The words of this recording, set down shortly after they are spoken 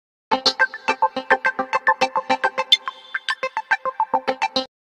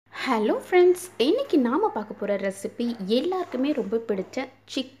Hello friends, இன்றைக்கி நாம் பார்க்க போகிற ரெசிபி எல்லாருக்குமே ரொம்ப பிடிச்ச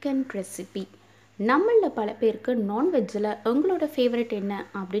சிக்கன் ரெசிபி. நம்மளில் பல பேருக்கு நான்வெஜ்ஜில் உங்களோட ஃபேவரட் என்ன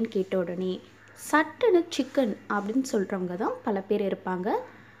அப்படின்னு கேட்ட உடனே சட்டுன்னு சிக்கன் அப்படின்னு சொல்கிறவங்க தான் பல பேர் இருப்பாங்க.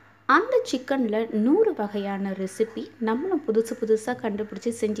 அந்த சிக்கனில் 100 வகையான ரெசிபி நம்மளும் புதுசாக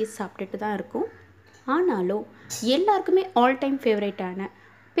கண்டுபிடிச்சி செஞ்சு சாப்பிட்டுட்டு தான் இருக்கோம். ஆனாலும் எல்லாருக்குமே ஆல் டைம் ஃபேவரட்டான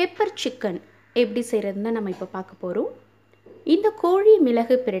பெப்பர் சிக்கன் எப்படி செய்கிறதுன்னு நம்ம இப்போ பார்க்க போகிறோம். இந்த கோழி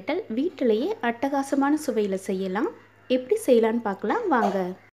மிளகு பிரட்டல் வீட்டிலேயே அட்டகாசமான சுவையில் செய்யலாம். எப்படி செய்யலான்னு பார்க்கலாம் வாங்க.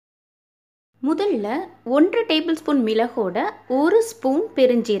 முதல்ல 1 டேபிள் ஸ்பூன் மிளகோட 1 ஸ்பூன்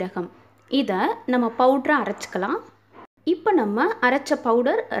பெருஞ்சீரகம், இதை நம்ம பவுடராக அரைச்சிக்கலாம். இப்போ நம்ம அரைச்ச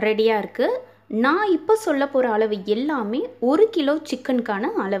பவுடர் ரெடியாக இருக்குது. நான் இப்போ சொல்ல போகிற அளவு எல்லாமே 1 கிலோ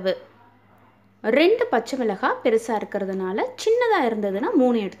சிக்கனுக்கான அளவு. 2 பச்சை மிளகாய் பெருசாக இருக்கிறதுனால, சின்னதாக இருந்ததுன்னா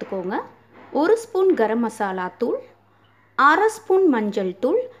 3 எடுத்துக்கோங்க. 1 ஸ்பூன் கரம் மசாலா தூள், 1/2 ஸ்பூன் மஞ்சள்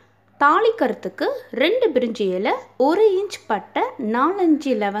தூள், தாளிக்கிறதுக்கு 2 பிரிஞ்சி இலை, 1 இன்ச் பட்டை,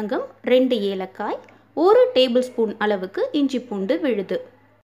 4-5 லவங்கம், 2 ஏலக்காய், 1 டேபிள் ஸ்பூன் அளவுக்கு இஞ்சி பூண்டு விழுது.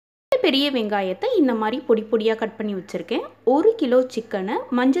 பெரிய வெங்காயத்தை இந்த மாதிரி பொடி பொடியாக கட் பண்ணி வச்சுருக்கேன். 1 கிலோ சிக்கனை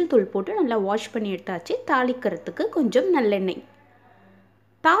மஞ்சள் தூள் போட்டு நல்லா வாஷ் பண்ணி எடுத்தாச்சு. தாளிக்கிறதுக்கு கொஞ்சம் நல்லெண்ணெய்,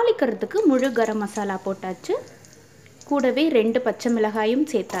 தாளிக்கிறதுக்கு முழு கரம் மசாலா போட்டாச்சு. கூடவே 2 பச்சை மிளகாயும்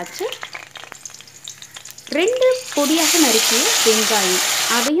சேர்த்தாச்சு. 2 பொடியாக நறுக்கிய வெங்காயம்,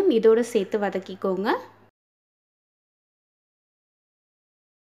 அதையும் இதோடு சேர்த்து வதக்கிக்கோங்க.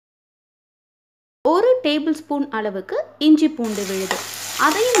 1 டேபிள் ஸ்பூன் அளவுக்கு இஞ்சி பூண்டு விழுது,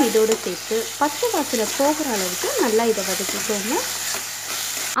 அதையும் இதோடு சேர்த்து பச்சை வாசனை போகிற அளவுக்கு நல்லா இதை வதக்கிக்கோங்க.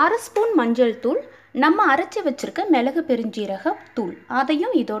 1/2 ஸ்பூன் மஞ்சள் தூள், நம்ம அரைச்சி வச்சுருக்க மிளகு பெருஞ்சீரக தூள்,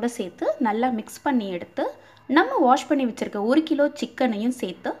 அதையும் இதோடு சேர்த்து நல்லா மிக்ஸ் பண்ணி எடுத்து நம்ம வாஷ் பண்ணி வச்சுருக்க 1 கிலோ சிக்கனையும்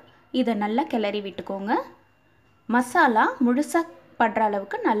சேர்த்து இதை நல்லா கிளறி விட்டுக்கோங்க. மசாலா முழுசாக படுற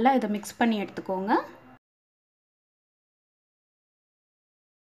அளவுக்கு நல்லா இதை மிக்ஸ் பண்ணி எடுத்துக்கோங்க.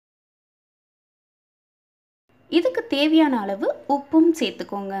 இதுக்கு தேவையான அளவு உப்பும்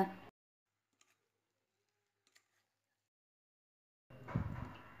சேர்த்துக்கோங்க.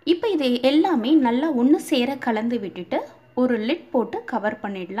 இப்போ இது எல்லாமே நல்லா ஒன்று சேர கலந்து விட்டுட்டு ஒரு லிட் போட்டு கவர்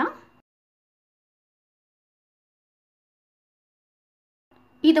பண்ணிடலாம்.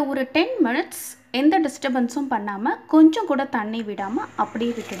 இதை ஒரு 10 மினிட்ஸ் எந்த டிஸ்டர்பன்ஸும் பண்ணாமல், கொஞ்சம் கூட தண்ணி விடாமல்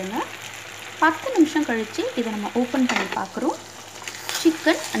அப்படியே விட்டுடுங்க. 10 நிமிஷம் கழித்து இதை நம்ம ஓப்பன் பண்ணி பார்க்குறோம்.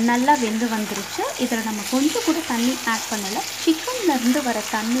 சிக்கன் நல்லா வெந்து வந்துருச்சு. இதில் நம்ம கொஞ்சம் கூட தண்ணி ஆட் பண்ணலை. சிக்கன்லேருந்து வர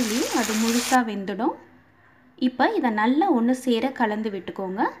தண்ணிலையும் அது முழுசாக வெந்துடும். இப்போ இதை நல்லா ஒன்று சேர கலந்து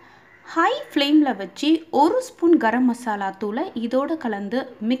விட்டுக்கோங்க. ஹை ஃப்ளேமில் வச்சு 1 ஸ்பூன் கரம் மசாலா தூளை இதோடு கலந்து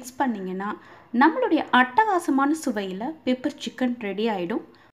மிக்ஸ் பண்ணிங்கன்னா நம்மளுடைய அட்டகாசமான சுவையில் பெப்பர் சிக்கன் ரெடி ஆகிடும்.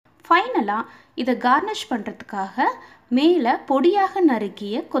 ஃபைனலாக இதை கார்னிஷ் பண்ணுறதுக்காக மேலே பொடியாக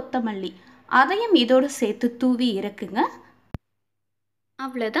நறுக்கிய கொத்தமல்லி, அதையும் இதோடு சேர்த்து தூவி இறக்குங்க.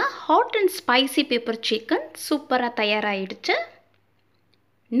 அவ்வளோதான், hot and spicy pepper chicken சூப்பராக தயாராகிடுச்சு.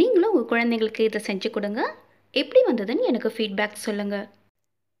 நீங்களும் உங்கள் குழந்தைங்களுக்கு இதை செஞ்சு கொடுங்க. எப்படி வந்ததுன்னு எனக்கு ஃபீட்பேக் சொல்லுங்கள்.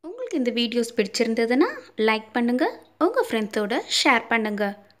 உங்களுக்கு இந்த வீடியோஸ் பிடிச்சிருந்ததுன்னா லைக் பண்ணுங்கள், உங்கள் ஃப்ரெண்ட்ஸோட ஷேர்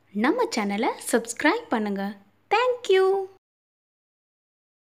பண்ணுங்கள், நம்ம சேனலை சப்ஸ்கிரைப் பண்ணுங்கள். தேங்க்யூ.